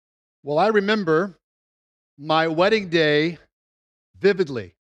Well, I remember my wedding day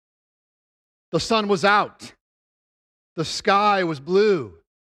vividly. The sun was out. The sky was blue.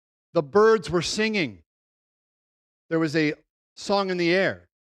 The birds were singing. There was a song in the air,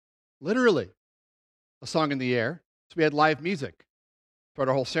 literally a song in the air. So we had live music throughout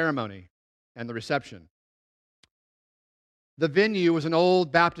our whole ceremony and the reception. The venue was an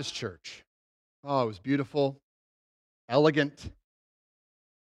old Baptist church. Oh, it was beautiful, elegant.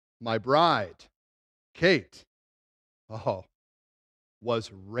 My bride, Kate,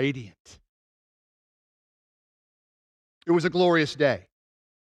 was radiant. It was a glorious day.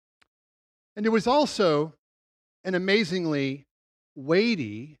 And it was also an amazingly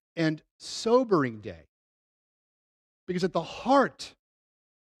weighty and sobering day. Because at the heart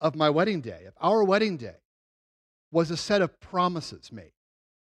of my wedding day, of our wedding day, was a set of promises made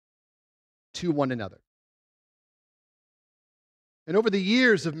to one another. And over the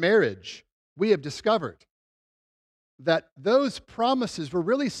years of marriage, we have discovered that those promises were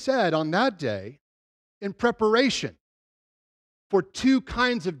really said on that day in preparation for two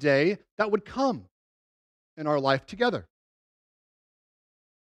kinds of day that would come in our life together.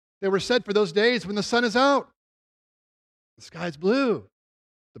 They were said for those days when the sun is out, the sky is blue,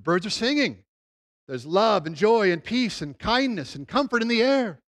 the birds are singing, there's love and joy and peace and kindness and comfort in the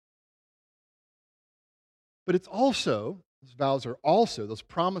air. But it's also, those vows are also, those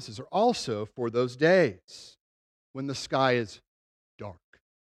promises are also for those days when the sky is dark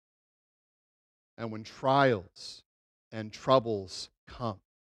and when trials and troubles come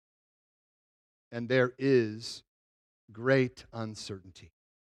and there is great uncertainty.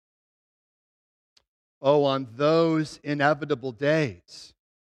 Oh, on those inevitable days,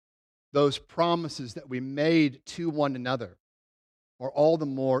 those promises that we made to one another are all the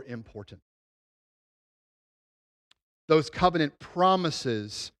more important. Those covenant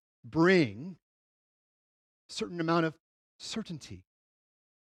promises bring a certain amount of certainty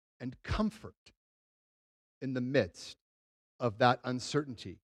and comfort in the midst of that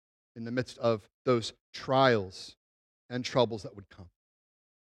uncertainty, in the midst of those trials and troubles that would come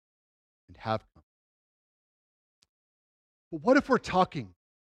and have come. But what if we're talking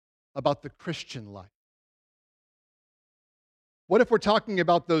about the Christian life? What if we're talking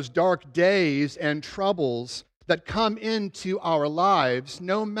about those dark days and troubles that come into our lives,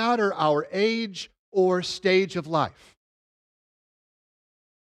 no matter our age or stage of life?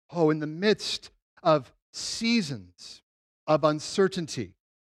 Oh, in the midst of seasons of uncertainty,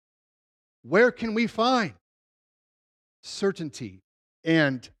 where can we find certainty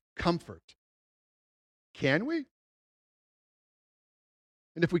and comfort? Can we?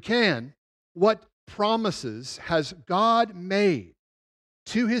 And if we can, what promises has God made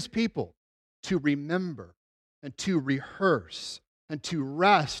to His people to remember and to rehearse and to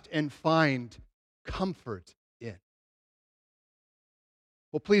rest and find comfort in?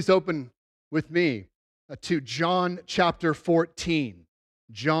 Well, please open with me to John chapter 14.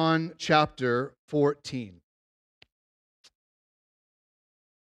 John chapter 14.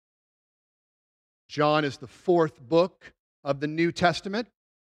 John is the fourth book of the New Testament.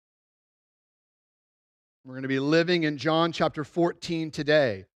 We're going to be living in John chapter 14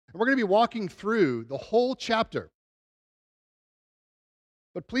 today. And we're going to be walking through the whole chapter.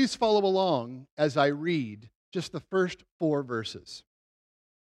 But please follow along as I read just the first 4 verses.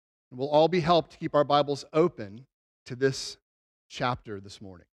 And we'll all be helped to keep our Bibles open to this chapter this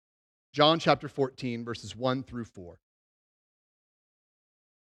morning. John chapter 14, verses 1 through 4.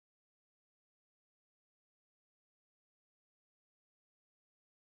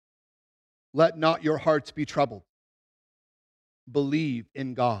 Let not your hearts be troubled. Believe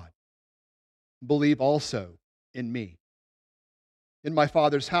in God. Believe also in me. In my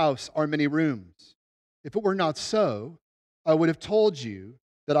Father's house are many rooms. If it were not so, I would have told you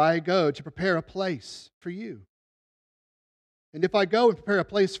that I go to prepare a place for you. And if I go and prepare a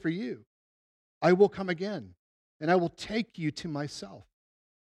place for you, I will come again, and I will take you to myself,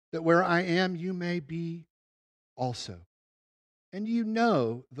 that where I am you may be also. And you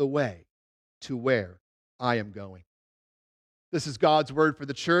know the way to where I am going. This is God's word for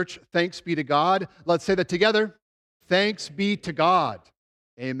the church. Thanks be to God. Let's say that together. Thanks be to God.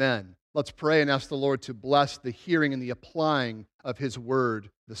 Amen. Let's pray and ask the Lord to bless the hearing and the applying of His word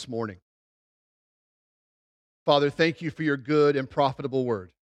this morning. Father, thank you for your good and profitable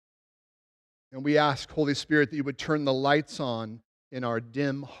word. And we ask, Holy Spirit, that you would turn the lights on in our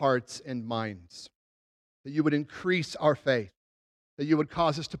dim hearts and minds, that you would increase our faith, that you would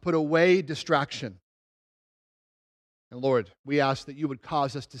cause us to put away distraction. And Lord, we ask that you would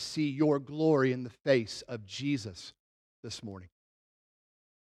cause us to see your glory in the face of Jesus this morning.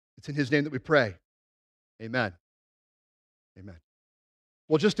 It's in his name that we pray. Amen. Amen.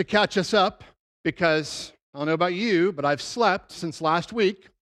 Well, just to catch us up, because I don't know about you, but I've slept since last week.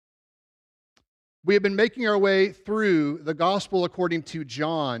 We have been making our way through the gospel according to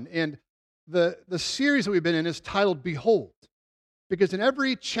John, and the series that we've been in is titled Behold, because in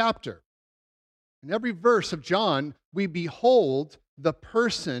every chapter, in every verse of John, we behold the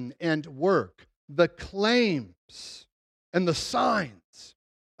person and work, the claims and the signs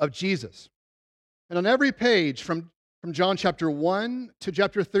of Jesus. And on every page from John chapter 1 to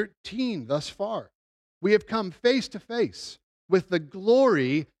chapter 13 thus far, we have come face to face with the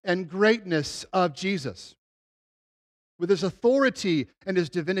glory and greatness of Jesus, with his authority and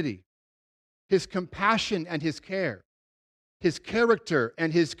his divinity, his compassion and his care, his character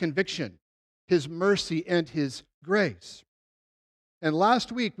and his conviction, his mercy and his grace. And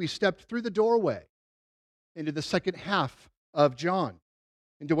last week we stepped through the doorway into the second half of John,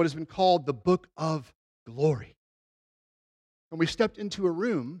 into what has been called the Book of Glory. And we stepped into a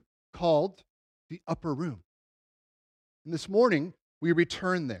room called the Upper Room. And this morning, we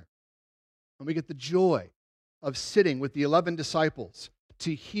return there, and we get the joy of sitting with the 11 disciples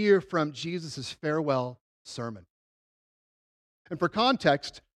to hear from Jesus' farewell sermon. And for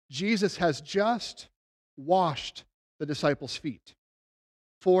context, Jesus has just washed the disciples' feet,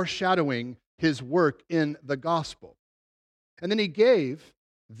 foreshadowing his work in the gospel. And then he gave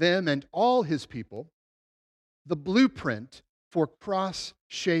them and all his people the blueprint for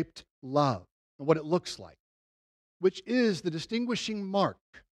cross-shaped love and what it looks like, which is the distinguishing mark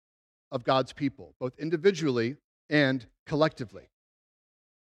of God's people, both individually and collectively.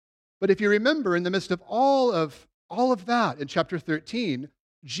 But if you remember, in the midst of all of that in chapter 13,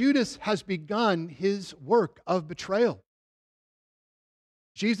 Judas has begun his work of betrayal.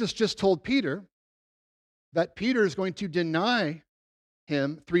 Jesus just told Peter that Peter is going to deny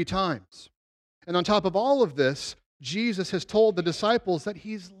him 3 times. And on top of all of this, Jesus has told the disciples that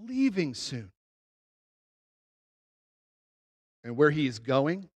he's leaving soon. And where he is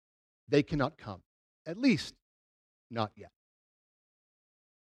going, they cannot come. At least, not yet.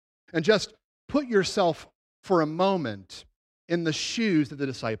 And just put yourself for a moment in the shoes of the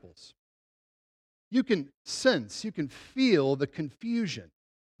disciples. You can sense, you can feel the confusion,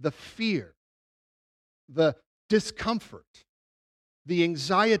 the fear, the discomfort, the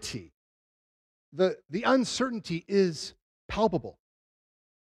anxiety, the uncertainty is palpable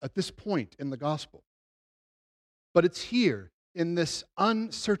at this point in the gospel. But it's here in this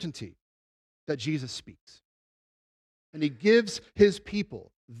uncertainty that Jesus speaks. And he gives his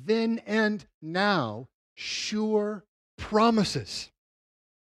people then and now sure promises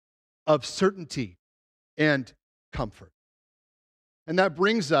of certainty and comfort. And that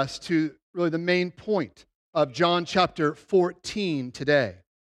brings us to really the main point of John chapter 14 today.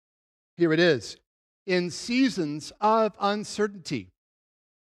 Here it is. In seasons of uncertainty,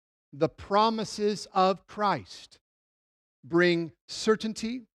 the promises of Christ bring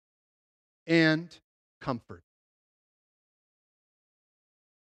certainty and comfort.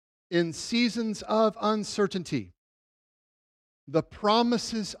 In seasons of uncertainty, the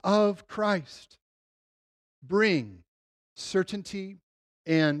promises of Christ bring certainty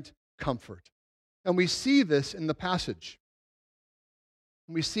and comfort. And we see this in the passage.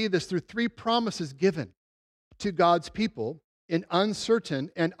 We see this through 3 promises given to God's people in uncertain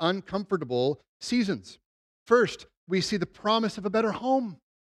and uncomfortable seasons. First, we see the promise of a better home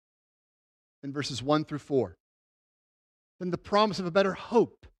in verses 1 through 4. Then the promise of a better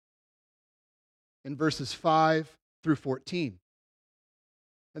hope in verses 5 through 14.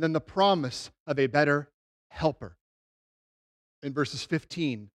 And then the promise of a better helper in verses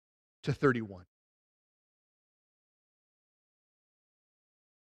 15 to 31.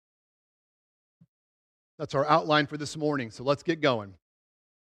 That's our outline for this morning, so let's get going.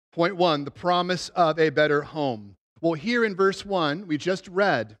 Point 1, the promise of a better home. Well, here in verse 1, we just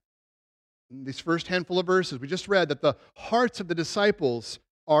read, in these first handful of verses, we just read that the hearts of the disciples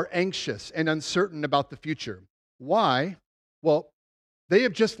are anxious and uncertain about the future. Why? Well, they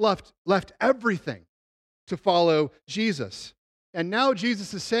have just left everything to follow Jesus. And now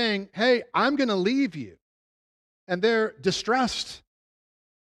Jesus is saying, hey, I'm going to leave you. And they're distressed,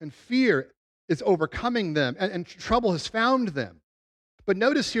 and fear is overcoming them, and trouble has found them. But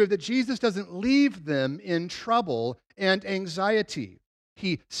notice here that Jesus doesn't leave them in trouble and anxiety.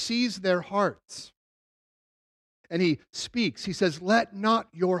 He sees their hearts. And he speaks. He says, let not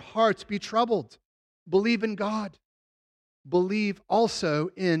your hearts be troubled. Believe in God. Believe also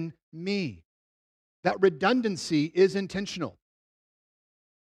in me. That redundancy is intentional.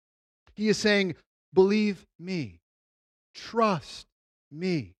 He is saying, believe me. Trust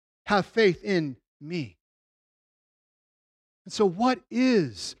me. have faith in me. And so what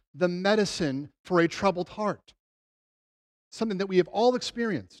is the medicine for a troubled heart? Something that we have all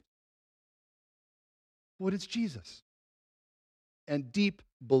experienced. Well, it's Jesus. And deep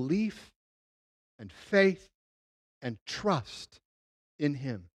belief and faith and trust in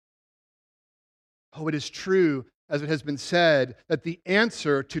him. Oh, it is true, as it has been said, that the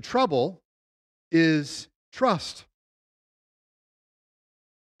answer to trouble is trust.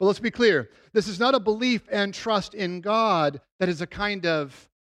 But let's be clear, this is not a belief and trust in God that is a kind of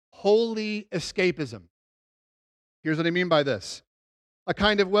holy escapism. Here's what I mean by this. A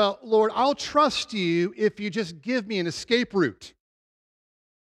kind of, well, Lord, I'll trust you if you just give me an escape route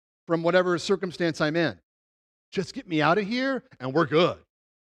from whatever circumstance I'm in. Just get me out of here and we're good.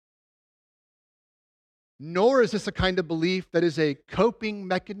 Nor is this a kind of belief that is a coping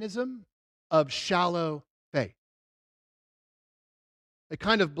mechanism of shallow faith. A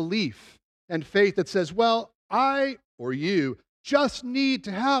kind of belief and faith that says, well, I or you just need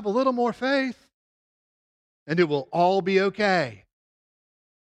to have a little more faith and it will all be okay.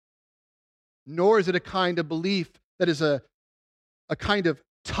 Nor is it a kind of belief that is a kind of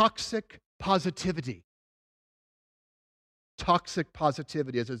toxic positivity. Toxic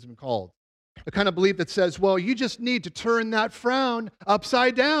positivity, as it's been called. A kind of belief that says, well, you just need to turn that frown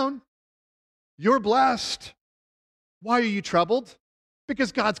upside down. You're blessed. Why are you troubled?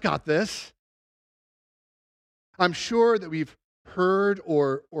 Because God's got this. I'm sure that we've heard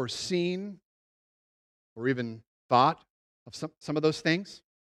or seen or even thought of some of those things.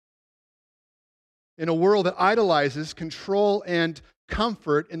 In a world that idolizes control and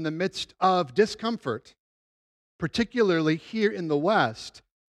comfort in the midst of discomfort, particularly here in the West,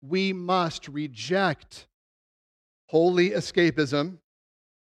 we must reject holy escapism,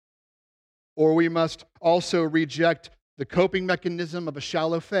 or we must also reject the coping mechanism of a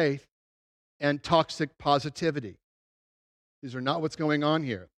shallow faith and toxic positivity. These are not what's going on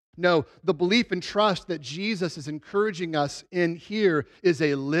here. No, the belief and trust that Jesus is encouraging us in here is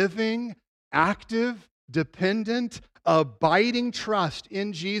a living, active, dependent, abiding trust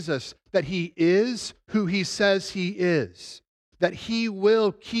in Jesus that he is who he says he is, that he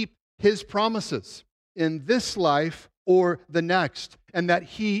will keep his promises in this life or the next, and that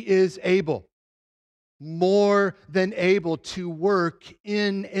he is able, more than able, to work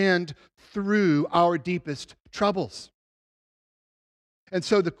in and through our deepest troubles. And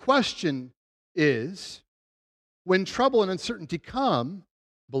so the question is, when trouble and uncertainty come,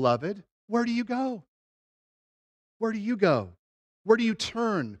 beloved, where do you go? Where do you go? Where do you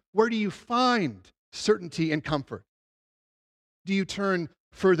turn? Where do you find certainty and comfort? Do you turn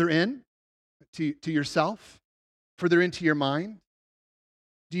further in to yourself? Further into your mind?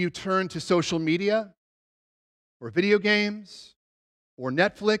 Do you turn to social media or video games or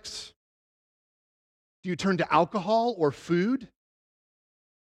Netflix? Do you turn to alcohol or food?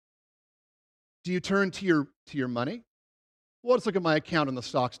 Do you turn to your money? Well, let's look at my account on the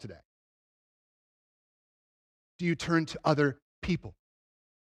stocks today. Do you turn to other people?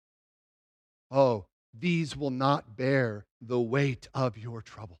 Oh, these will not bear the weight of your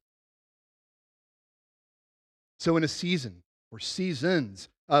trouble. So in a season or seasons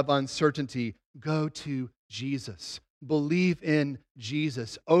of uncertainty, go to Jesus. Believe in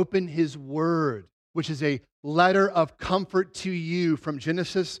Jesus. Open his word, which is a letter of comfort to you from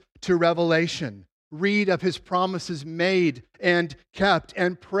Genesis to Revelation. Read of his promises made and kept,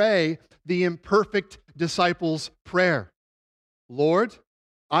 and pray the imperfect disciples' prayer. Lord,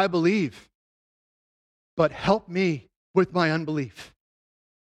 I believe, but help me with my unbelief.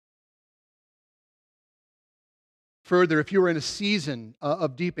 Further, if you are in a season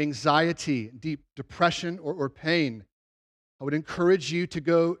of deep anxiety, deep depression, or pain, I would encourage you to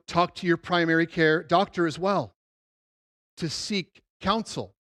go talk to your primary care doctor as well, to seek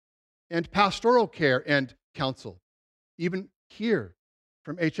counsel and pastoral care and counsel. Even here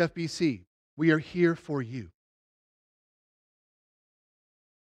from HFBC, we are here for you.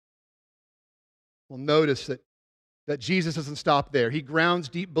 Well, notice that Jesus doesn't stop there. He grounds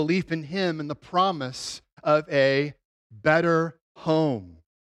deep belief in him and the promise of a better home.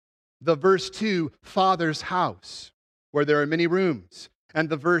 The verse 2, Father's house, where there are many rooms. And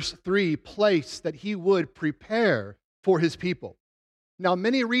the verse 3, place that he would prepare for his people. Now,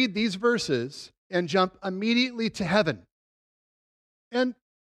 many read these verses and jump immediately to heaven. And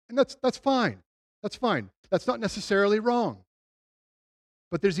that's fine. That's fine. That's not necessarily wrong.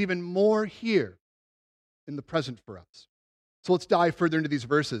 But there's even more here in the present for us. So let's dive further into these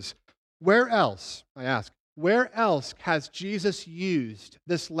verses. Where else, I ask, where else has Jesus used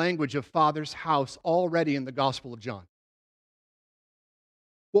this language of Father's house already in the Gospel of John?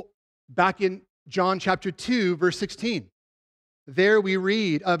 Well, Back in John chapter 2, verse 16, there we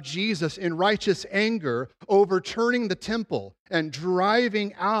read of Jesus in righteous anger overturning the temple and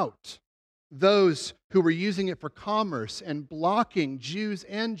driving out those who were using it for commerce and blocking Jews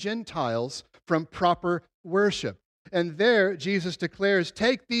and Gentiles from proper worship. And there Jesus declares,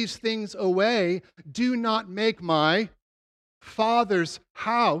 "Take these things away. Do not make my Father's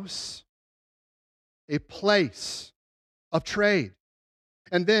house a place of trade."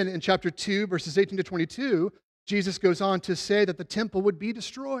 And then in chapter 2, verses 18 to 22, Jesus goes on to say that the temple would be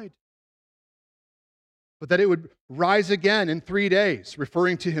destroyed, but that it would rise again in 3 days,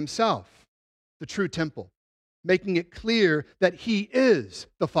 referring to himself, the true temple, making it clear that he is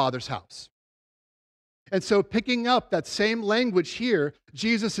the Father's house. And so picking up that same language here,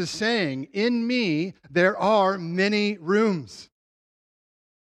 Jesus is saying, in me there are many rooms.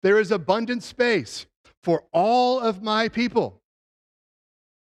 There is abundant space for all of my people.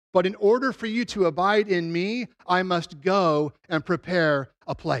 But in order for you to abide in me, I must go and prepare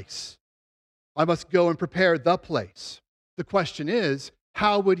a place. I must go and prepare the place. The question is,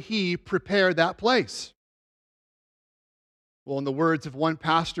 how would he prepare that place? Well, in the words of one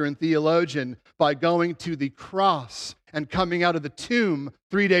pastor and theologian, by going to the cross and coming out of the tomb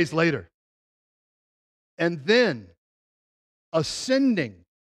 3 days later. And then ascending,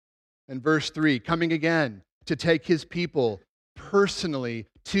 in verse 3, coming again to take his people personally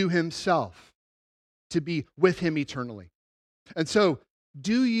to himself, to be with him eternally. And so,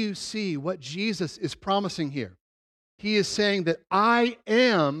 do you see what Jesus is promising here? He is saying that I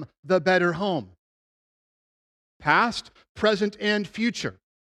am the better home. Past, present, and future.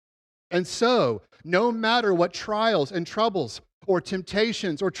 And so, no matter what trials and troubles or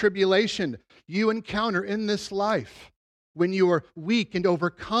temptations or tribulation you encounter in this life, when you are weak and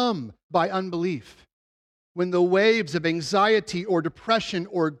overcome by unbelief, when the waves of anxiety or depression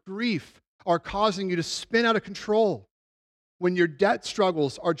or grief are causing you to spin out of control, when your debt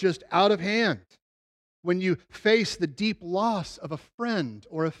struggles are just out of hand, when you face the deep loss of a friend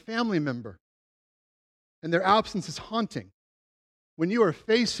or a family member, and their absence is haunting, when you are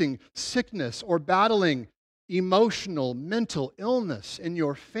facing sickness or battling emotional, mental illness in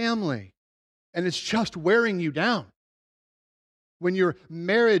your family, and it's just wearing you down, when your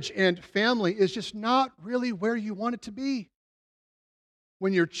marriage and family is just not really where you want it to be,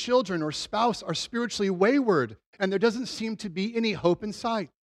 when your children or spouse are spiritually wayward and there doesn't seem to be any hope in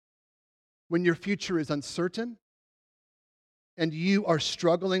sight, when your future is uncertain and you are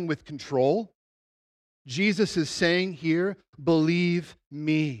struggling with control, Jesus is saying here, believe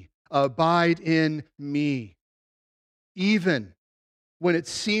me, abide in me, even when it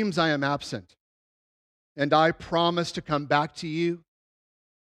seems I am absent. And I promise to come back to you,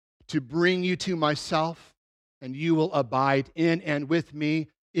 to bring you to myself, and you will abide in and with me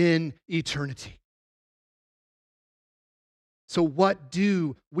in eternity. So what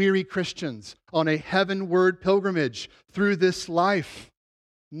do weary Christians on a heavenward pilgrimage through this life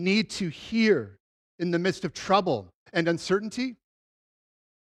need to hear in the midst of trouble and uncertainty?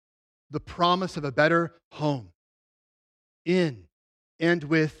 The promise of a better home in and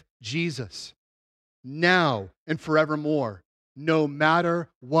with Jesus, now and forevermore, no matter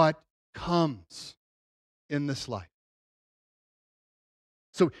what comes in this life.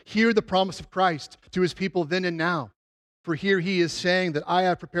 So hear the promise of Christ to his people then and now. For here he is saying that I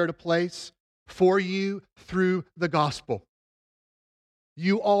have prepared a place for you through the gospel.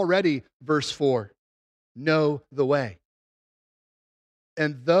 You already, verse 4, know the way.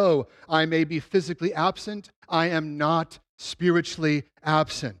 And though I may be physically absent, I am not spiritually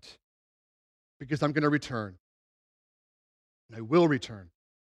absent, because I'm going to return. And I will return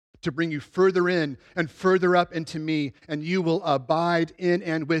to bring you further in and further up into me, and you will abide in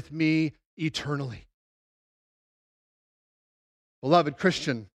and with me eternally. Beloved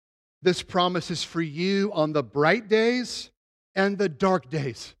Christian, this promise is for you on the bright days and the dark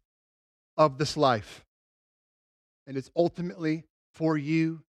days of this life. And it's ultimately for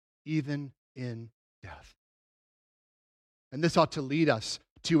you even in death. And this ought to lead us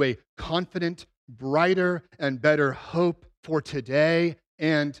to a confident, brighter, and better hope for today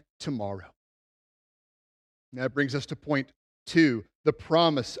and tomorrow. And that brings us to point 2, the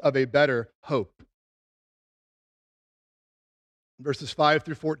promise of a better hope. Verses 5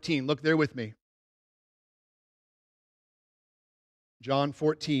 through 14. Look there with me. John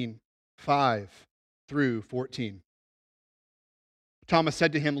 14, 5 through 14. Thomas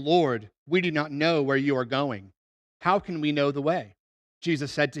said to him, Lord, we do not know where you are going. How can we know the way?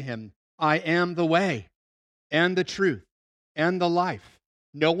 Jesus said to him, I am the way and the truth and the life.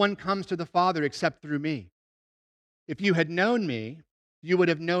 No one comes to the Father except through me. If you had known me, you would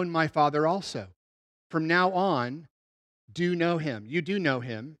have known my Father also. From now on, do know him. You do know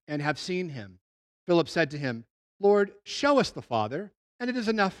him and have seen him. Philip said to him, Lord, show us the Father, and it is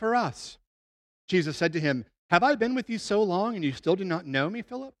enough for us. Jesus said to him, have I been with you so long, and you still do not know me,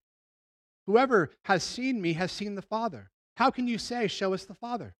 Philip? Whoever has seen me has seen the Father. How can you say, show us the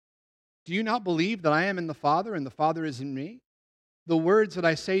Father? Do you not believe that I am in the Father, and the Father is in me? The words that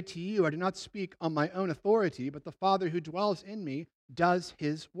I say to you, I do not speak on my own authority, but the Father who dwells in me does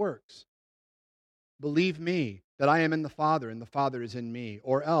his works. Believe me that I am in the Father, and the Father is in me,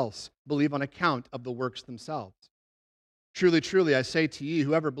 or else believe on account of the works themselves. Truly, truly, I say to you,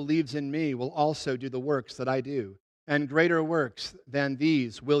 whoever believes in me will also do the works that I do, and greater works than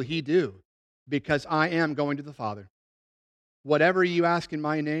these will he do, because I am going to the Father. Whatever you ask in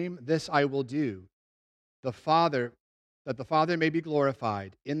my name, this I will do, that the Father may be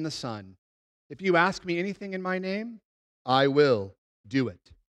glorified in the Son. If you ask me anything in my name, I will do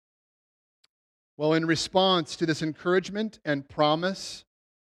it. Well, in response to this encouragement and promise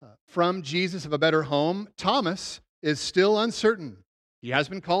from Jesus of a better home, Thomas is still uncertain. He has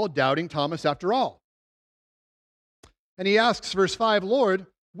been called Doubting Thomas after all. And he asks, verse 5, Lord,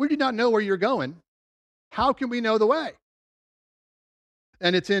 we do not know where you're going. How can we know the way?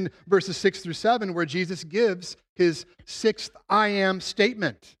 And it's in verses 6 through 7 where Jesus gives his sixth I am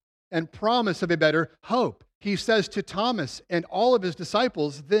statement and promise of a better hope. He says to Thomas and all of his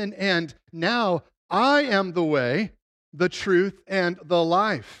disciples then and now, I am the way, the truth, and the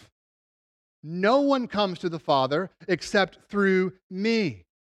life. No one comes to the Father except through me.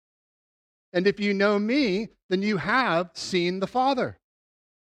 And if you know me, then you have seen the Father.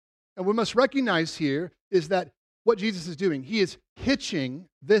 And we must recognize here is that what Jesus is doing, he is hitching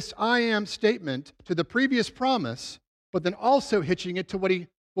this I am statement to the previous promise, but then also hitching it to what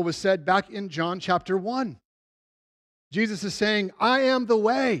was said back in John chapter 1. Jesus is saying, I am the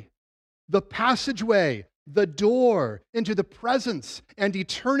way, the passageway, the door into the presence and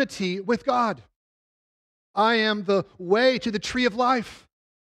eternity with God. I am the way to the tree of life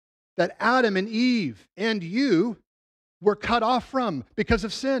that Adam and Eve and you were cut off from because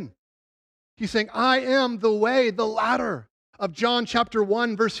of sin. He's saying, I am the way, the ladder of John chapter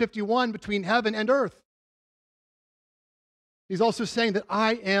 1, verse 51, between heaven and earth. He's also saying that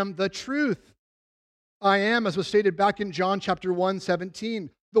I am the truth. I am, as was stated back in John chapter 1, 17,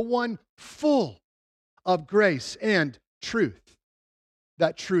 the one full of grace and truth.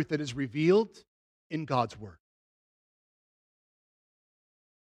 That truth that is revealed in God's Word.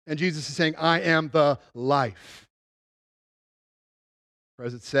 And Jesus is saying, I am the life. For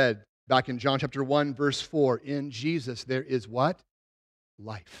as it said back in John chapter 1, verse 4, in Jesus there is what?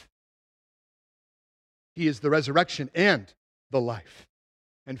 Life. He is the resurrection and the life.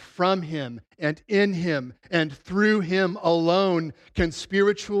 And from him and in him and through him alone can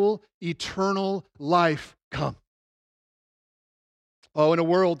spiritual, eternal life come. Oh, in a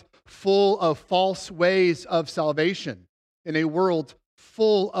world full of false ways of salvation, in a world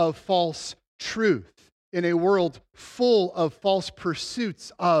full of false truth, in a world full of false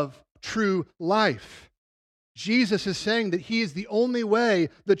pursuits of true life, Jesus is saying that he is the only way,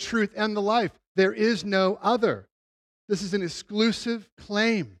 the truth, and the life. There is no other. This is an exclusive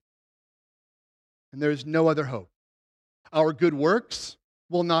claim. And there is no other hope. Our good works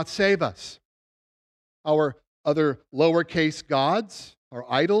will not save us. Our other lowercase gods, our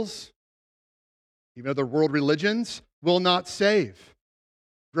idols, even other world religions, will not save.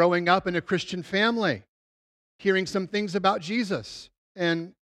 Growing up in a Christian family, hearing some things about Jesus,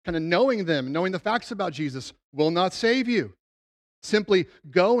 and kind of knowing the facts about Jesus will not save you. Simply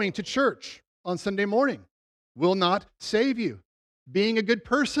going to church on Sunday morning will not save you. Being a good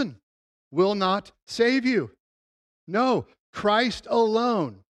person will not save you. No, Christ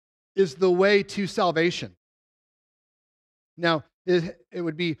alone is the way to salvation. Now, it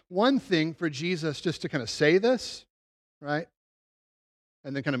would be one thing for Jesus just to kind of say this, right?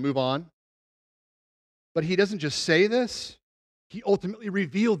 And then kind of move on. But he doesn't just say this, he ultimately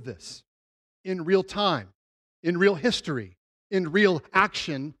revealed this in real time, in real history, in real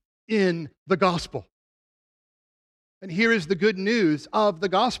action in the gospel. And here is the good news of the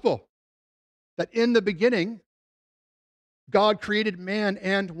gospel, that in the beginning, God created man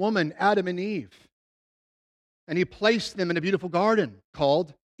and woman, Adam and Eve, and he placed them in a beautiful garden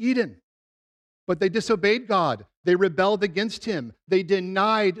called Eden. But they disobeyed God. They rebelled against him. They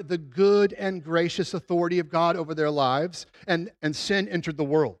denied the good and gracious authority of God over their lives, and sin entered the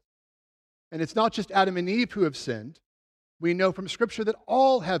world. And it's not just Adam and Eve who have sinned. We know from Scripture that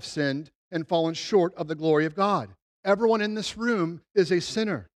all have sinned and fallen short of the glory of God. Everyone in this room is a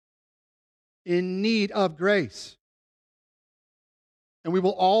sinner in need of grace. and we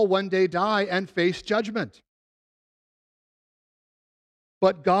will all one day die and face judgment.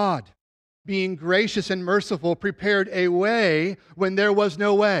 But God, being gracious and merciful, prepared a way when there was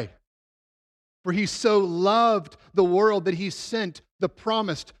no way. For he so loved the world that he sent the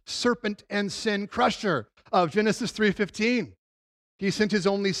promised serpent and sin crusher of Genesis 3:15. He sent his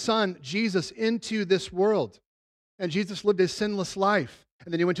only son, Jesus, into this world. And Jesus lived a sinless life.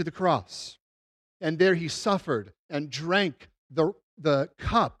 And then he went to the cross. And there he suffered and drank the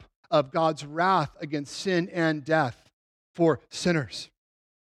cup of God's wrath against sin and death for sinners,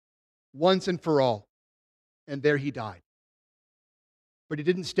 once and for all. And there he died. But he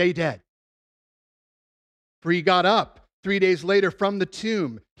didn't stay dead. For he got up 3 days later from the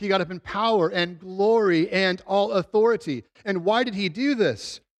tomb. He got up in power and glory and all authority. And why did he do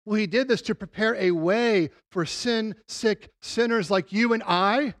this? Well, he did this to prepare a way for sin-sick sinners like you and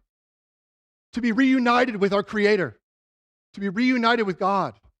I to be reunited with our Creator, to be reunited with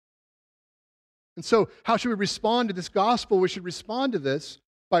God. And so, how should we respond to this gospel? We should respond to this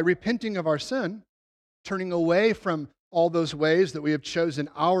by repenting of our sin, turning away from all those ways that we have chosen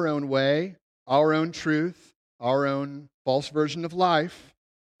our own way, our own truth, our own false version of life,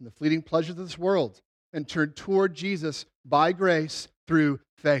 and the fleeting pleasures of this world, and turn toward Jesus by grace through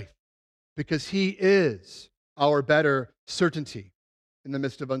faith, because he is our better certainty in the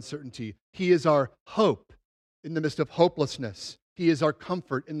midst of uncertainty. He is our hope in the midst of hopelessness. He is our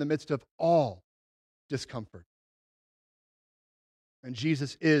comfort in the midst of all discomfort. And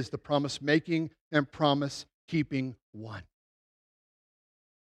Jesus is the promise-making and promise-keeping one.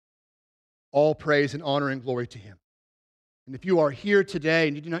 All praise and honor and glory to him. And if you are here today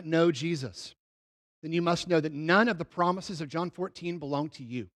and you do not know Jesus, then you must know that none of the promises of John 14 belong to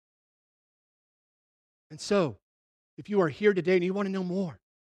you. And so, if you are here today and you want to know more,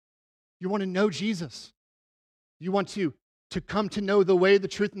 you want to know Jesus, you want to come to know the way, the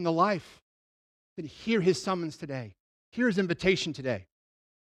truth, and the life, then hear his summons today. Hear his invitation today.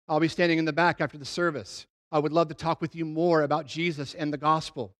 I'll be standing in the back after the service. I would love to talk with you more about Jesus and the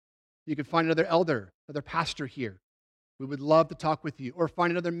gospel. You can find another elder, another pastor here. We would love to talk with you. Or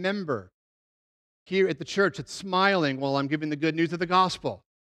find another member here at the church that's smiling while I'm giving the good news of the gospel.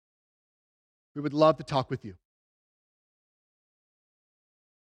 We would love to talk with you.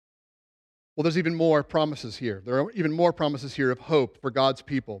 Well, there's even more promises here. There are even more promises here of hope for God's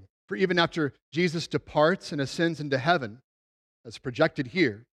people. For even after Jesus departs and ascends into heaven, as projected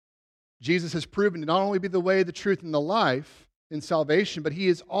here, Jesus has proven to not only be the way, the truth, and the life in salvation, but he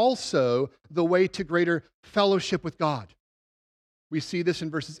is also the way to greater fellowship with God. We see this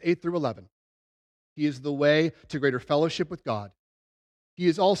in verses 8 through 11. He is the way to greater fellowship with God. He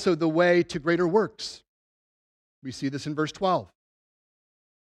is also the way to greater works. We see this in verse 12.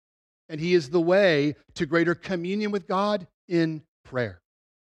 And he is the way to greater communion with God in prayer.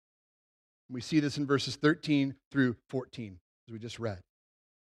 We see this in verses 13 through 14, as we just read.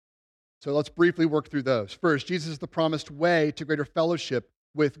 So let's briefly work through those. First, Jesus is the promised way to greater fellowship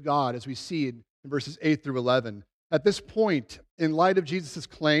with God, as we see in verses 8 through 11. At this point, in light of Jesus'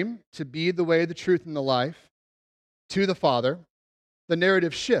 claim to be the way, the truth, and the life to the Father, the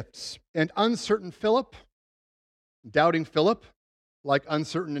narrative shifts, and uncertain Philip, doubting Philip, like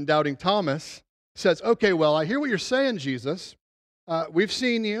uncertain and doubting Thomas, says, okay, well, I hear what you're saying, Jesus. We've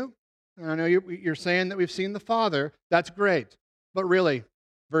seen you. And I know you're saying that we've seen the Father. That's great. But really,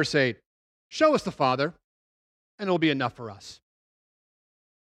 verse 8, show us the Father, and it'll be enough for us.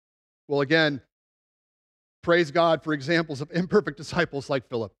 Well, again, praise God for examples of imperfect disciples like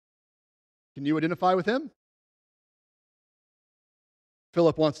Philip. Can you identify with him?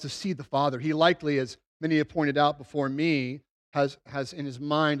 Philip wants to see the Father. He likely, as many have pointed out before me, has in his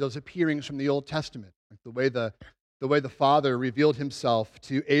mind those appearings from the Old Testament, like the way the Father revealed himself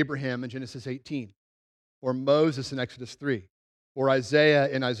to Abraham in Genesis 18, or Moses in Exodus 3, or Isaiah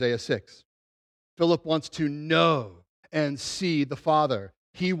in Isaiah 6. Philip wants to know and see the Father.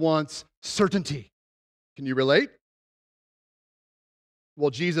 He wants certainty. Can you relate? Well,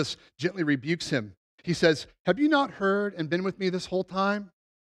 Jesus gently rebukes him. He says, have you not heard and been with me this whole time,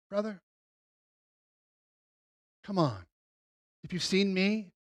 brother? Come on. If you've seen me,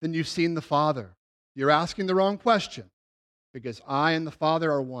 then you've seen the Father. You're asking the wrong question, because I and the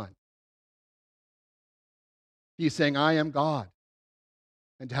Father are one. He's saying, I am God.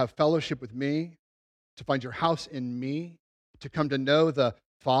 And to have fellowship with me, to find your house in me, to come to know the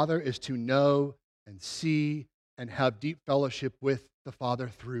Father is to know and see and have deep fellowship with the Father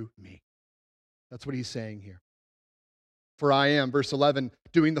through me. That's what he's saying here. For I am, verse 11,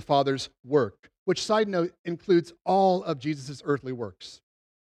 doing the Father's work, which, side note, includes all of Jesus' earthly works,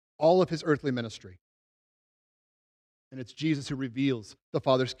 all of his earthly ministry. And it's Jesus who reveals the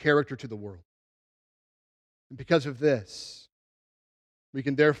Father's character to the world. And because of this, we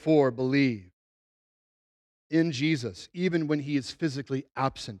can therefore believe in Jesus, even when he is physically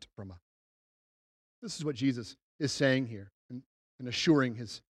absent from us. This is what Jesus is saying here and assuring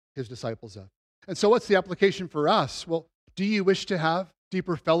his disciples of. And so what's the application for us? Well, do you wish to have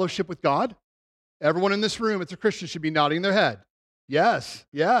deeper fellowship with God? Everyone in this room, it's a Christian, should be nodding their head. Yes,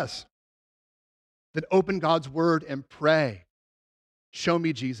 yes. Then open God's word and pray. Show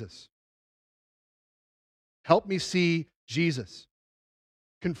me Jesus. Help me see Jesus.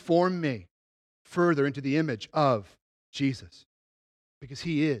 Conform me further into the image of Jesus, because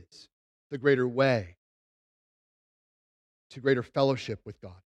he is the greater way to greater fellowship with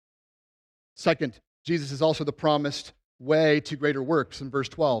God. Second, Jesus is also the promised way to greater works in verse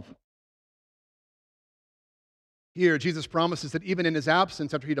 12. Here, Jesus promises that even in his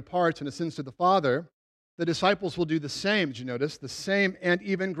absence, after he departs and ascends to the Father, the disciples will do the same. Did you notice? The same and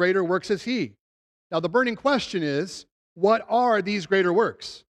even greater works as he. Now, the burning question is, what are these greater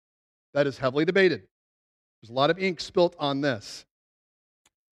works? That is heavily debated. There's a lot of ink spilt on this.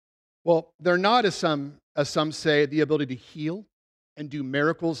 Well, they're not, as some say, the ability to heal and do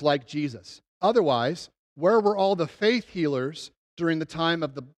miracles like Jesus. Otherwise, where were all the faith healers during the time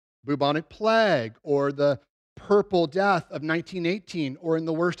of the bubonic plague or the purple death of 1918 or in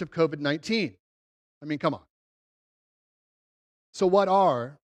the worst of COVID-19? I mean, come on. So what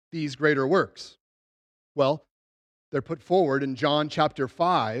are these greater works? Well, they're put forward in John chapter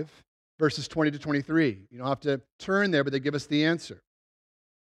 5, verses 20 to 23. You don't have to turn there, but they give us the answer.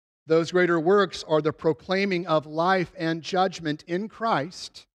 Those greater works are the proclaiming of life and judgment in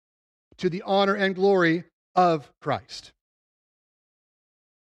Christ to the honor and glory of Christ.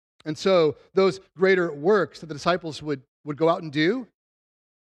 And so those greater works that the disciples would go out and do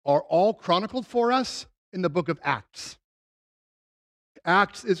are all chronicled for us in the book of Acts.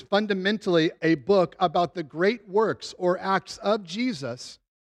 Acts is fundamentally a book about the great works or acts of Jesus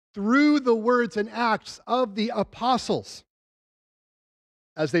through the words and acts of the apostles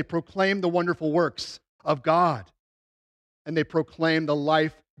as they proclaim the wonderful works of God and they proclaim the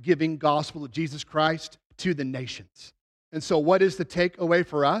life-giving gospel of Jesus Christ to the nations. And so what is the takeaway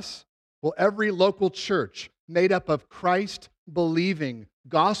for us? Well, every local church made up of Christ-believing,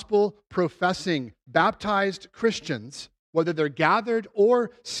 gospel-professing, baptized Christians, whether they're gathered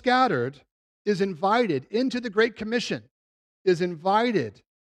or scattered, is invited into the Great Commission, is invited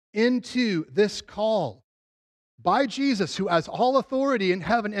into this call by Jesus, who has all authority in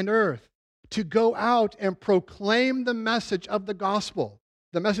heaven and earth, to go out and proclaim the message of the gospel,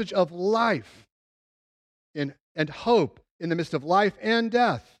 the message of life and hope in the midst of life and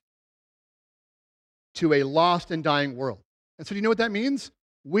death to a lost and dying world. And so do you know what that means?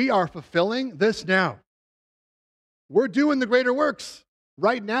 We are fulfilling this now. We're doing the greater works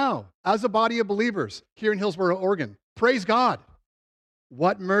right now as a body of believers here in Hillsboro, Oregon. Praise God.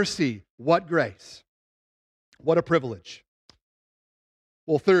 What mercy, what grace, what a privilege.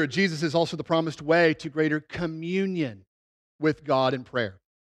 Well, third, Jesus is also the promised way to greater communion with God in prayer.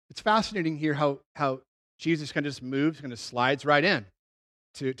 It's fascinating here how Jesus kind of just moves, kind of slides right in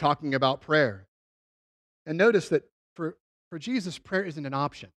to talking about prayer. And notice that for Jesus, prayer isn't an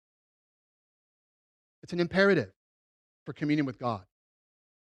option. It's an imperative for communion with God.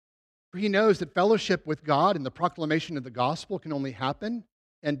 For he knows that fellowship with God and the proclamation of the gospel can only happen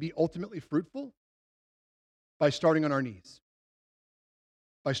and be ultimately fruitful by starting on our knees,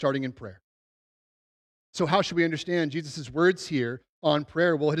 by starting in prayer. So how should we understand Jesus' words here on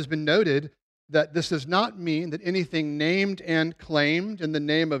prayer? Well, it has been noted that this does not mean that anything named and claimed in the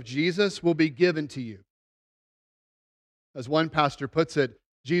name of Jesus will be given to you. As one pastor puts it,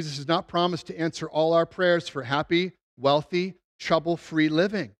 Jesus has not promised to answer all our prayers for happy, wealthy, trouble-free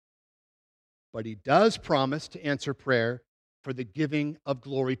living. But he does promise to answer prayer for the giving of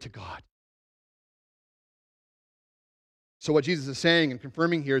glory to God. So what Jesus is saying and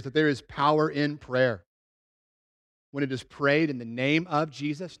confirming here is that there is power in prayer. When it is prayed in the name of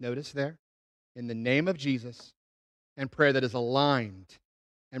Jesus, notice there, in the name of Jesus, and prayer that is aligned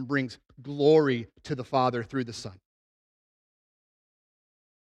and brings glory to the Father through the Son.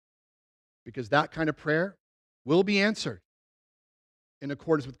 Because that kind of prayer will be answered in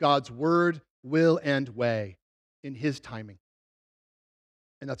accordance with God's word, will, and way in His timing.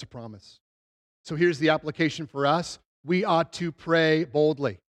 And that's a promise. So here's the application for us. We ought to pray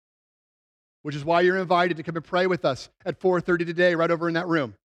boldly, which is why you're invited to come and pray with us at 4:30 today, right over in that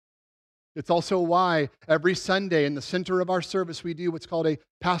room. It's also why every Sunday in the center of our service we do what's called a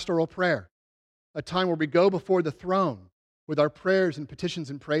pastoral prayer, a time where we go before the throne with our prayers and petitions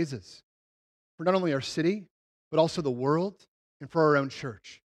and praises for not only our city, but also the world and for our own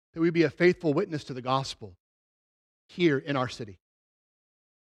church, that we be a faithful witness to the gospel here in our city.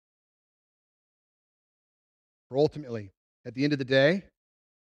 For ultimately, at the end of the day,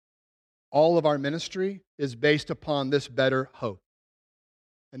 all of our ministry is based upon this better hope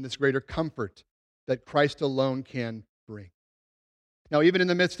and this greater comfort that Christ alone can bring. Now, even in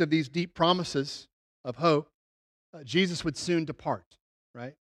the midst of these deep promises of hope, Jesus would soon depart,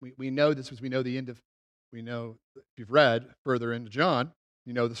 right? We know this because we know the end of, we know, if you've read further into John,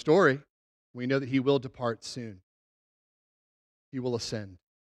 you know the story. We know that he will depart soon. He will ascend.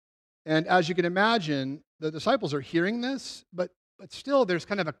 And as you can imagine, the disciples are hearing this, but still there's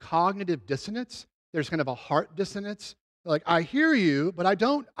kind of a cognitive dissonance. There's kind of a heart dissonance. Like, I hear you, but I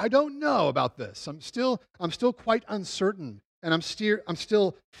don't know about this. I'm still quite uncertain, and I'm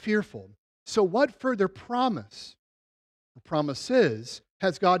still fearful. So what further promise or promises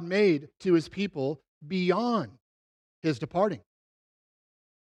has God made to his people beyond his departing?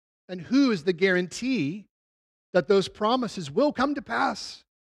 And who is the guarantee that those promises will come to pass,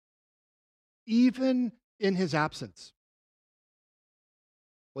 even in his absence?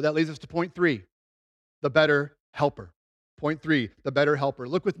 Well, that leads us to point 3, the better helper. Point 3, the better helper.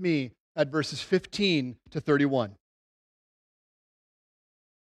 Look with me at verses 15 to 31.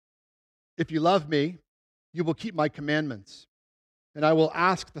 If you love me, you will keep my commandments, and I will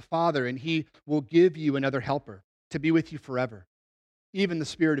ask the Father, and he will give you another helper to be with you forever, even the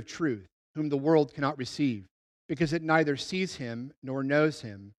Spirit of truth, whom the world cannot receive, because it neither sees him nor knows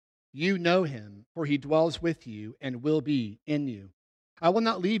him. You know him, for he dwells with you and will be in you. I will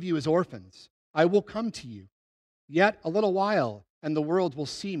not leave you as orphans. I will come to you. Yet a little while, and the world will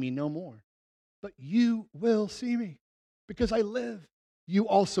see me no more. But you will see me, because I live. You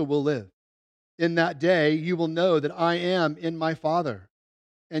also will live. In that day you will know that I am in my Father,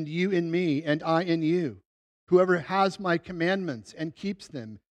 and you in me, and I in you. Whoever has my commandments and keeps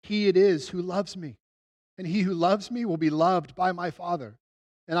them, he it is who loves me. And he who loves me will be loved by my Father,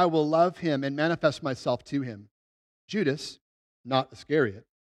 and I will love him and manifest myself to him. Judas, not Iscariot,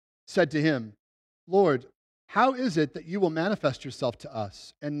 said to him, Lord, how is it that you will manifest yourself to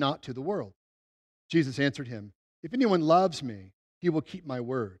us and not to the world? Jesus answered him, if anyone loves me, he will keep my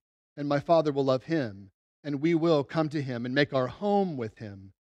word, and my Father will love him, and we will come to him and make our home with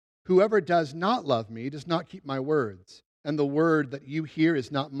him. Whoever does not love me does not keep my words, and the word that you hear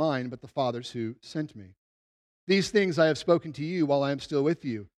is not mine, but the Father's who sent me. These things I have spoken to you while I am still with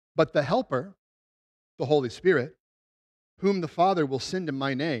you, but the Helper, the Holy Spirit, whom the Father will send in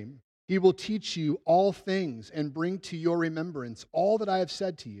my name, he will teach you all things and bring to your remembrance all that I have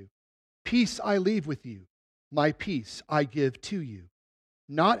said to you. Peace I leave with you, my peace I give to you.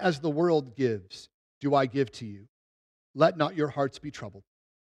 Not as the world gives, do I give to you. Let not your hearts be troubled,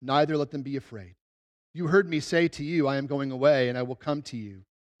 neither let them be afraid. You heard me say to you, I am going away, and I will come to you.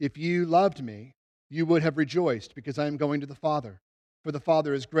 If you loved me, you would have rejoiced, because I am going to the Father, for the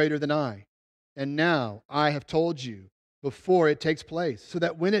Father is greater than I. And now I have told you before it takes place, so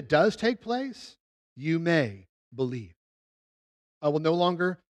that when it does take place, you may believe. I will no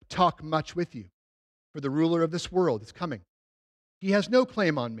longer talk much with you, for the ruler of this world is coming. He has no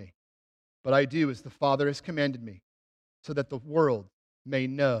claim on me, but I do as the Father has commanded me, so that the world may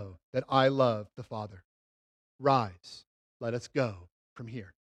know that I love the Father. Rise, let us go from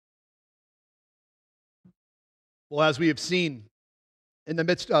here. Well, as we have seen, in the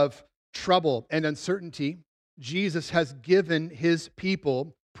midst of trouble and uncertainty, Jesus has given his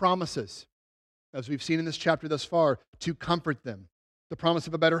people promises, as we've seen in this chapter thus far, to comfort them. The promise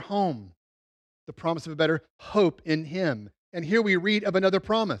of a better home, the promise of a better hope in him. And here we read of another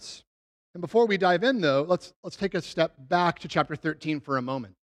promise. And before we dive in, though, let's take a step back to chapter 13 for a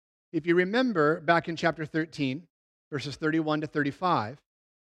moment. If you remember back in chapter 13, verses 31 to 35,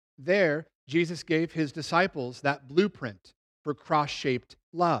 there Jesus gave his disciples that blueprint for cross-shaped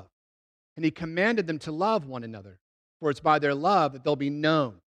love. And he commanded them to love one another, for it's by their love that they'll be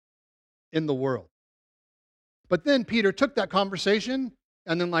known in the world. But then Peter took that conversation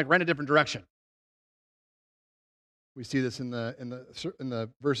and then ran a different direction. We see this in the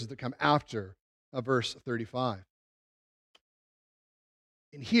verses that come after verse 35.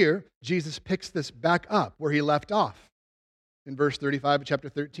 And here, Jesus picks this back up where he left off in verse 35 of chapter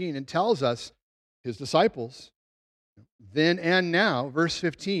 13 and tells us, his disciples, then and now, verse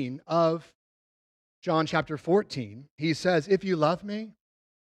 15 of John chapter 14, he says, if you love me,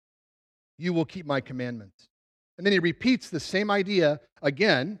 you will keep my commandments. And then he repeats the same idea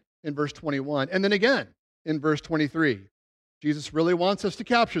again in verse 21, and then again in verse 23. Jesus really wants us to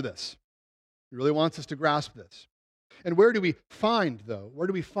capture this. He really wants us to grasp this. And where do we find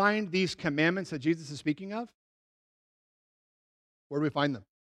these commandments that Jesus is speaking of? Where do we find them?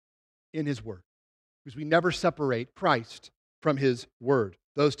 In His Word. Because we never separate Christ from His Word.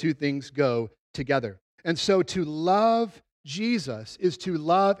 Those two things go together. And so to love Jesus is to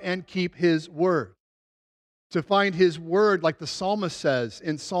love and keep His Word. To find His Word, like the psalmist says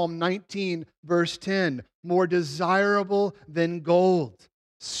in Psalm 19, verse 10, more desirable than gold,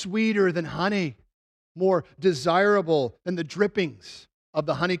 sweeter than honey, more desirable than the drippings of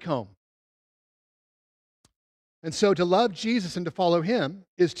the honeycomb. And so to love Jesus and to follow Him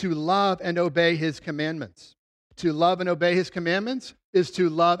is to love and obey His commandments. To love and obey His commandments is to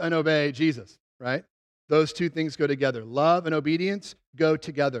love and obey Jesus, right? Those two things go together. Love and obedience go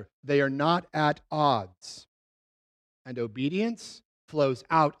together. They are not at odds. And obedience flows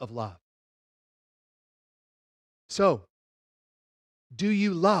out of love. So, do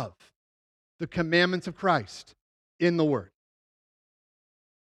you love the commandments of Christ in the Word?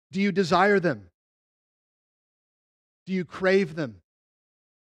 Do you desire them? Do you crave them?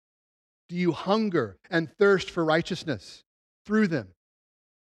 Do you hunger and thirst for righteousness through them?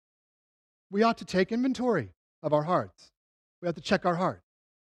 We ought to take inventory of our hearts. We have to check our heart.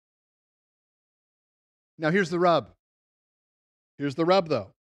 Now, here's the rub. Here's the rub,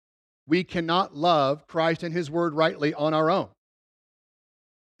 though. We cannot love Christ and His Word rightly on our own.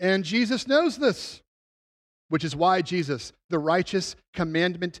 And Jesus knows this, which is why Jesus, the righteous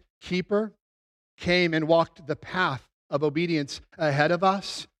commandment keeper, came and walked the path of obedience ahead of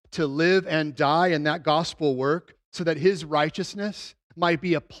us to live and die in that gospel work so that His righteousness might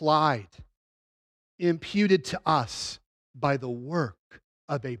be applied, imputed to us by the work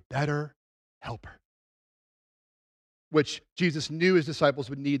of a better helper, which Jesus knew His disciples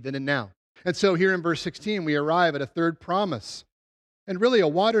would need then and now. And so here in verse 16, we arrive at a third promise, and really a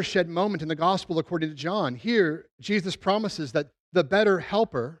watershed moment in the gospel according to John. Here, Jesus promises that the better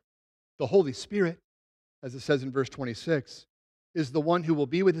helper, the Holy Spirit, as it says in verse 26, is the one who will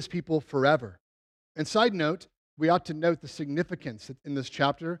be with His people forever. And side note, we ought to note the significance in this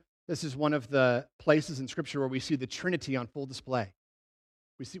chapter. This is one of the places in Scripture where we see the Trinity on full display.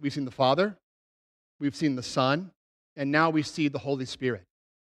 We've seen the Father, we've seen the Son, and now we see the Holy Spirit,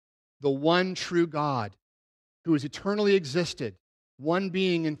 the one true God who has eternally existed, one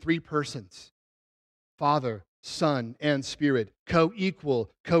being in three persons, Father, Son, and Spirit,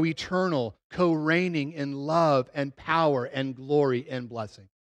 co-equal, co-eternal, co-reigning in love and power and glory and blessing.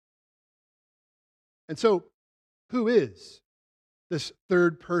 And so, who is this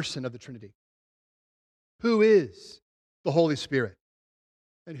third person of the Trinity? Who is the Holy Spirit?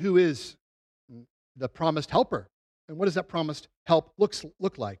 And who is the promised helper? And what does that promised help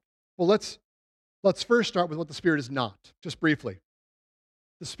look like? Well, let's first start with what the Spirit is not, just briefly.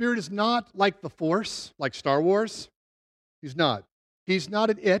 The Spirit is not like the Force, like Star Wars. He's not. He's not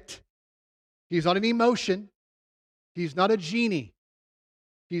an it. He's not an emotion. He's not a genie.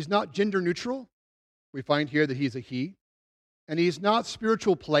 He's not gender neutral. We find here that He's a he. And He's not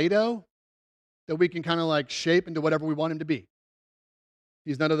spiritual Play-Doh that we can kind of like shape into whatever we want Him to be.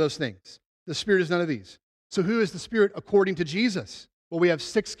 He's none of those things. The Spirit is none of these. So who is the Spirit according to Jesus? Well, we have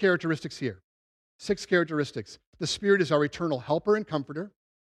 6 characteristics here. 6 characteristics. The Spirit is our eternal helper and comforter.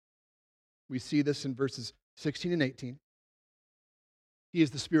 We see this in verses 16 and 18. He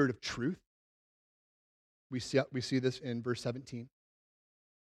is the Spirit of truth. We see this in verse 17.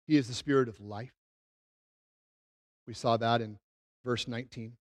 He is the Spirit of life. We saw that in verse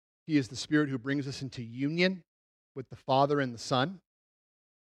 19. He is the Spirit who brings us into union with the Father and the Son.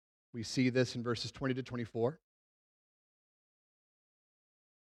 We see this in verses 20 to 24.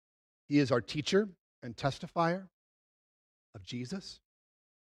 He is our teacher and testifier of Jesus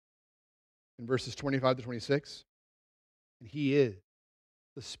in verses 25 to 26. And He is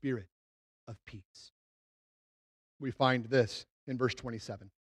the Spirit of peace. We find this in verse 27.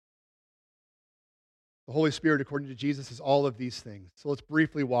 The Holy Spirit, according to Jesus, is all of these things. So let's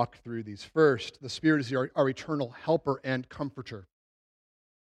briefly walk through these. First, the Spirit is our eternal helper and comforter.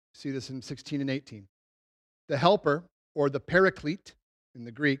 See this in 16 and 18. The helper, or the paraclete in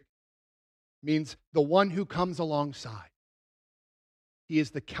the Greek, means the one who comes alongside. He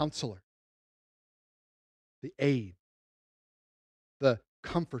is the counselor, the aid, the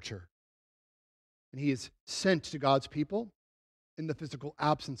comforter. And He is sent to God's people in the physical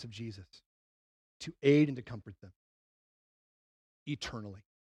absence of Jesus to aid and to comfort them eternally.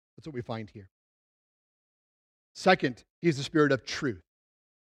 That's what we find here. Second, He is the Spirit of truth.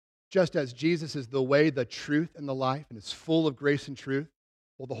 Just as Jesus is the way, the truth, and the life, and is full of grace and truth,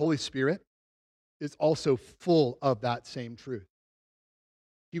 well, the Holy Spirit is also full of that same truth.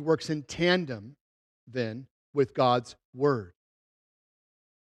 He works in tandem, then, with God's Word.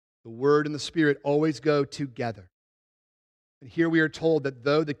 The Word and the Spirit always go together. And here we are told that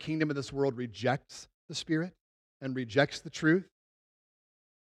though the kingdom of this world rejects the Spirit and rejects the truth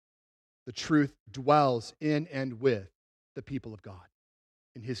dwells in and with the people of God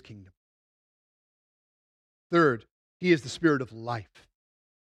in his kingdom. Third, he is the Spirit of life.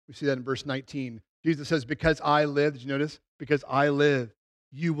 We see that in verse 19. Jesus says, because I live, did you notice? Because I live,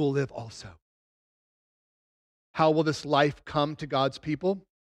 you will live also. How will this life come to God's people?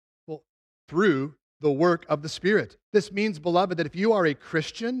 Well, through the work of the Spirit. This means, beloved, that if you are a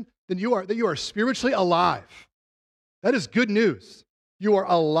Christian, then you are spiritually alive. That is good news. You are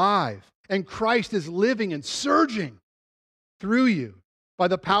alive, and Christ is living and surging through you by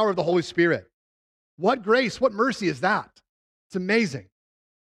the power of the Holy Spirit. What grace, what mercy is that? It's amazing.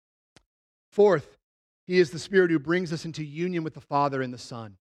 Fourth, he is the Spirit who brings us into union with the Father and the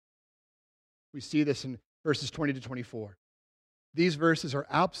Son. We see this in verses 20 to 24. These verses are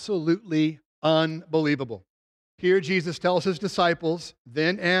absolutely unbelievable. Here Jesus tells his disciples,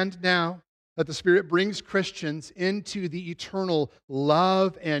 then and now, that the Spirit brings Christians into the eternal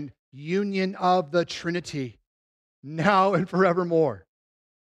love and union of the Trinity, now and forevermore.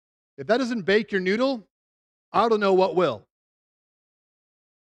 If that doesn't bake your noodle, I don't know what will.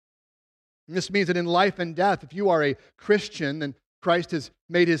 And this means that in life and death, if you are a Christian, then Christ has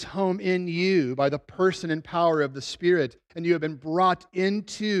made his home in you by the person and power of the Spirit, and you have been brought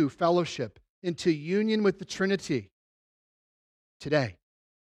into fellowship, into union with the Trinity today.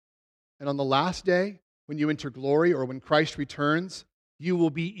 And on the last day, when you enter glory or when Christ returns, you will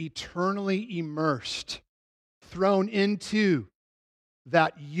be eternally immersed, thrown into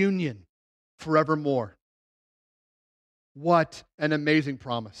that union forevermore. What an amazing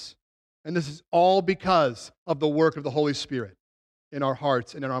promise. And this is all because of the work of the Holy Spirit in our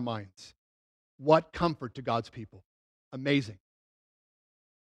hearts and in our minds. What comfort to God's people. Amazing.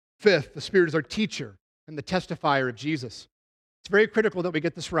 Fifth, the Spirit is our teacher and the testifier of Jesus. It's very critical that we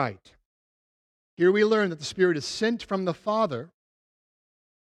get this right. Here we learn that the Spirit is sent from the Father,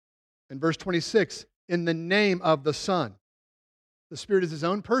 in verse 26, in the name of the Son. The Spirit is his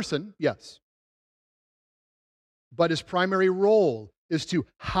own person, yes. But his primary role is to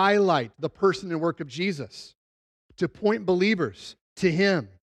highlight the person and work of Jesus, to point believers to him,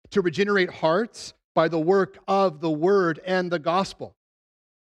 to regenerate hearts by the work of the Word and the gospel.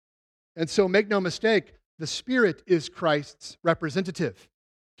 And so make no mistake, the Spirit is Christ's representative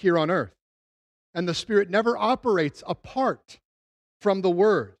here on earth. And the Spirit never operates apart from the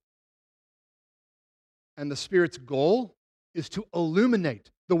Word. And the Spirit's goal is to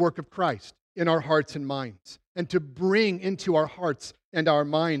illuminate the work of Christ in our hearts and minds, and to bring into our hearts and our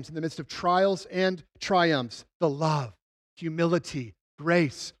minds, in the midst of trials and triumphs, the love, humility,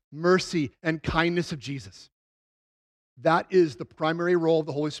 grace, mercy, and kindness of Jesus. That is the primary role of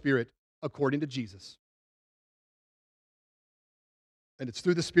the Holy Spirit according to Jesus. And it's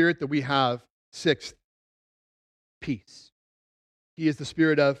through the Spirit that we have, sixth, peace. He is the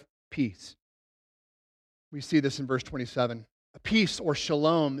Spirit of peace. We see this in verse 27. Peace or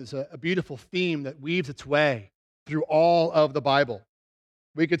shalom is a beautiful theme that weaves its way through all of the Bible.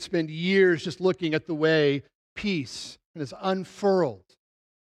 We could spend years just looking at the way peace is unfurled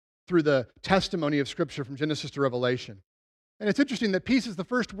through the testimony of Scripture from Genesis to Revelation. And it's interesting that peace is the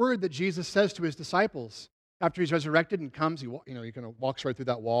first word that Jesus says to his disciples after he's resurrected and comes. He kind of walks right through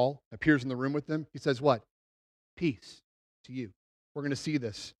that wall, appears in the room with them. He says what? Peace to you. We're going to see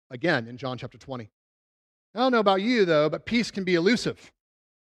this again in John chapter 20. I don't know about you, though, but peace can be elusive.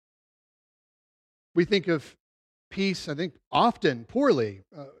 We think of peace, I think, often poorly.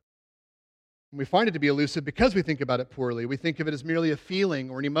 We find it to be elusive because we think about it poorly. We think of it as merely a feeling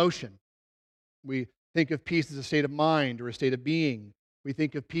or an emotion. We think of peace as a state of mind or a state of being. We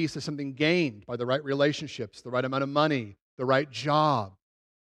think of peace as something gained by the right relationships, the right amount of money, the right job,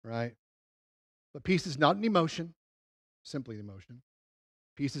 right? But peace is not an emotion, simply an emotion.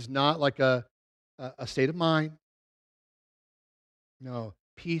 Peace is not like a state of mind. No,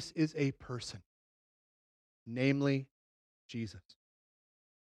 peace is a person, namely Jesus.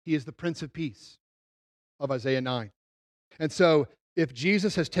 He is the Prince of Peace of Isaiah 9. And so, if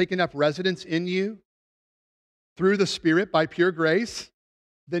Jesus has taken up residence in you through the Spirit by pure grace,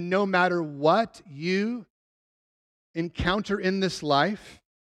 then no matter what you encounter in this life,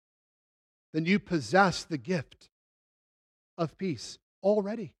 then you possess the gift of peace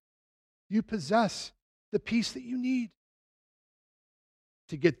already. You possess the peace that you need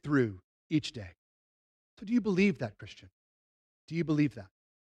to get through each day. So do you believe that, Christian? Do you believe that?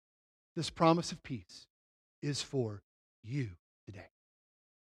 This promise of peace is for you today.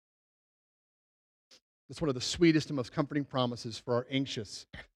 It's one of the sweetest and most comforting promises for our anxious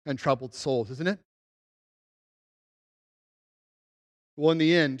and troubled souls, isn't it? Well, in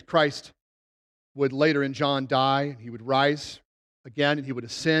the end, Christ would later in John die, and he would rise again, and he would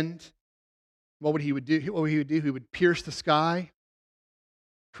ascend. What would he do? He would pierce the sky,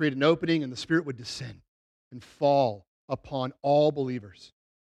 create an opening, and the Spirit would descend and fall upon all believers,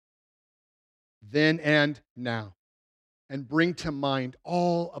 then and now, and bring to mind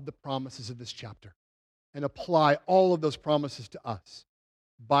all of the promises of this chapter and apply all of those promises to us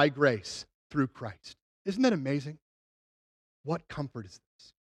by grace through Christ. Isn't that amazing? What comfort is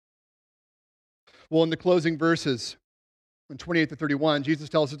this? Well, in the closing verses, in 28 to 31, Jesus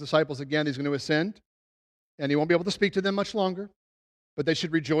tells his disciples again he's going to ascend, and he won't be able to speak to them much longer, but they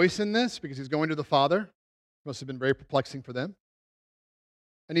should rejoice in this because he's going to the Father. It must have been very perplexing for them.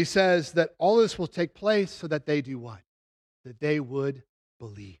 And he says that all this will take place so that they do what? That they would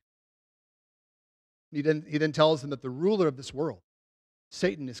believe. He then tells them that the ruler of this world,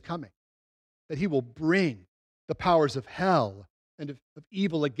 Satan, is coming, that he will bring the powers of hell and of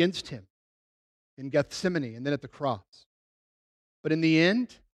evil against him in Gethsemane and then at the cross. But in the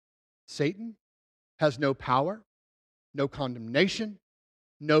end, Satan has no power, no condemnation,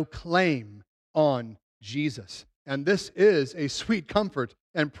 no claim on Jesus. And this is a sweet comfort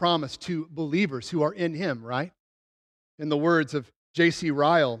and promise to believers who are in him, right? In the words of J.C.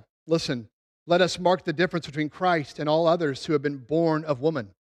 Ryle, listen, let us mark the difference between Christ and all others who have been born of woman.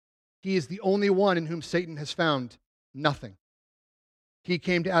 He is the only one in whom Satan has found nothing. He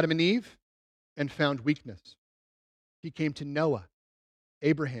came to Adam and Eve and found weakness. He came to Noah,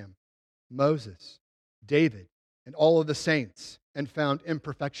 Abraham, Moses, David, and all of the saints and found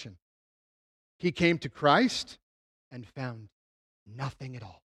imperfection. He came to Christ and found nothing at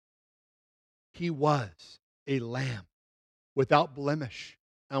all. He was a lamb without blemish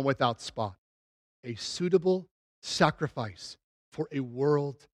and without spot, a suitable sacrifice for a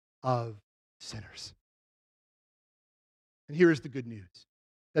world of sinners. And here is the good news,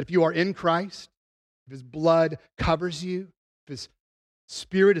 that if you are in Christ, if his blood covers you, if his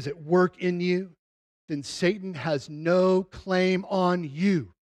Spirit is at work in you, then Satan has no claim on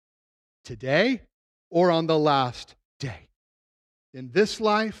you today or on the last day, in this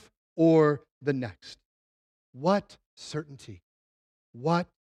life or the next. What certainty, what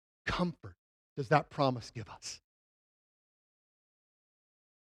comfort does that promise give us?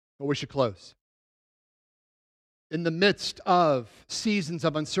 Well, we should close. In the midst of seasons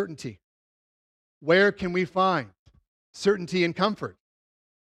of uncertainty, where can we find certainty and comfort?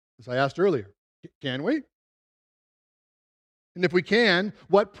 As I asked earlier, can we? And if we can,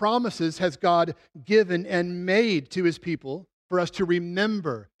 what promises has God given and made to his people for us to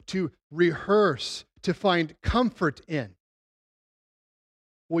remember, to rehearse, to find comfort in?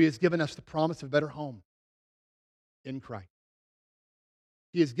 Well, he has given us the promise of a better home in Christ.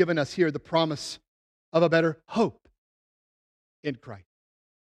 He has given us here the promise of a better hope in Christ.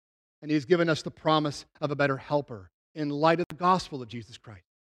 And he has given us the promise of a better helper in light of the gospel of Jesus Christ,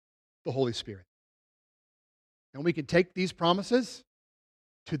 the Holy Spirit. And we can take these promises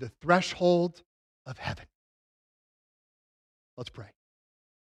to the threshold of heaven. Let's pray.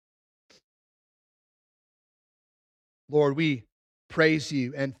 Lord, we praise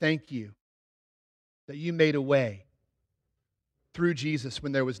you and thank you that you made a way through Jesus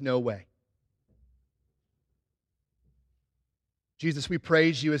when there was no way. Jesus, we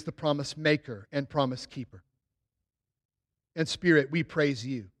praise you as the promise maker and promise keeper. And Spirit, we praise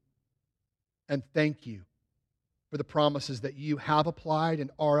you and thank you for the promises that you have applied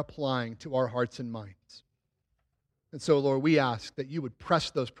and are applying to our hearts and minds. And so, Lord, we ask that you would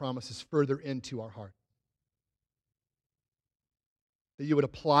press those promises further into our heart, that you would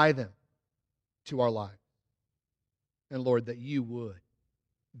apply them to our lives. And Lord, that you would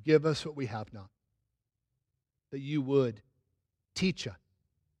give us what we have not, that you would teach us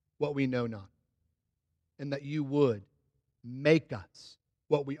what we know not, and that you would make us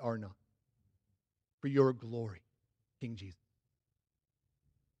what we are not, for your glory, King Jesus.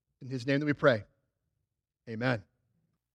 In his name that we pray, amen.